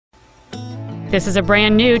This is a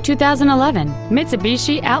brand new 2011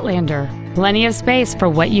 Mitsubishi Outlander. Plenty of space for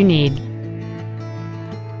what you need.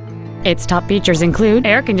 Its top features include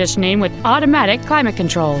air conditioning with automatic climate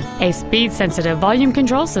control, a speed-sensitive volume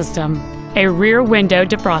control system, a rear window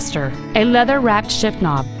defroster, a leather-wrapped shift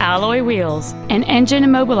knob, alloy wheels, an engine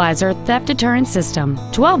immobilizer theft deterrent system,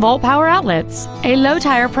 12-volt power outlets, a low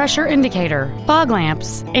tire pressure indicator, fog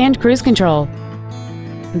lamps, and cruise control.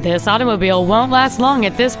 This automobile won't last long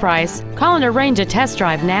at this price. Call and arrange a test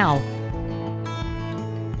drive now.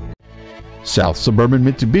 South Suburban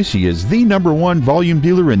Mitsubishi is the #1 volume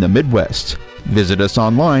dealer in the Midwest. Visit us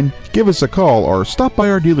online, give us a call, or stop by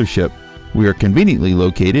our dealership. We are conveniently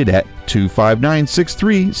located at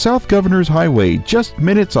 25963 South Governors Highway, just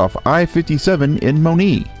minutes off I-57 in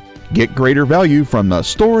Monee. Get greater value from the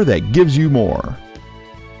store that gives you more.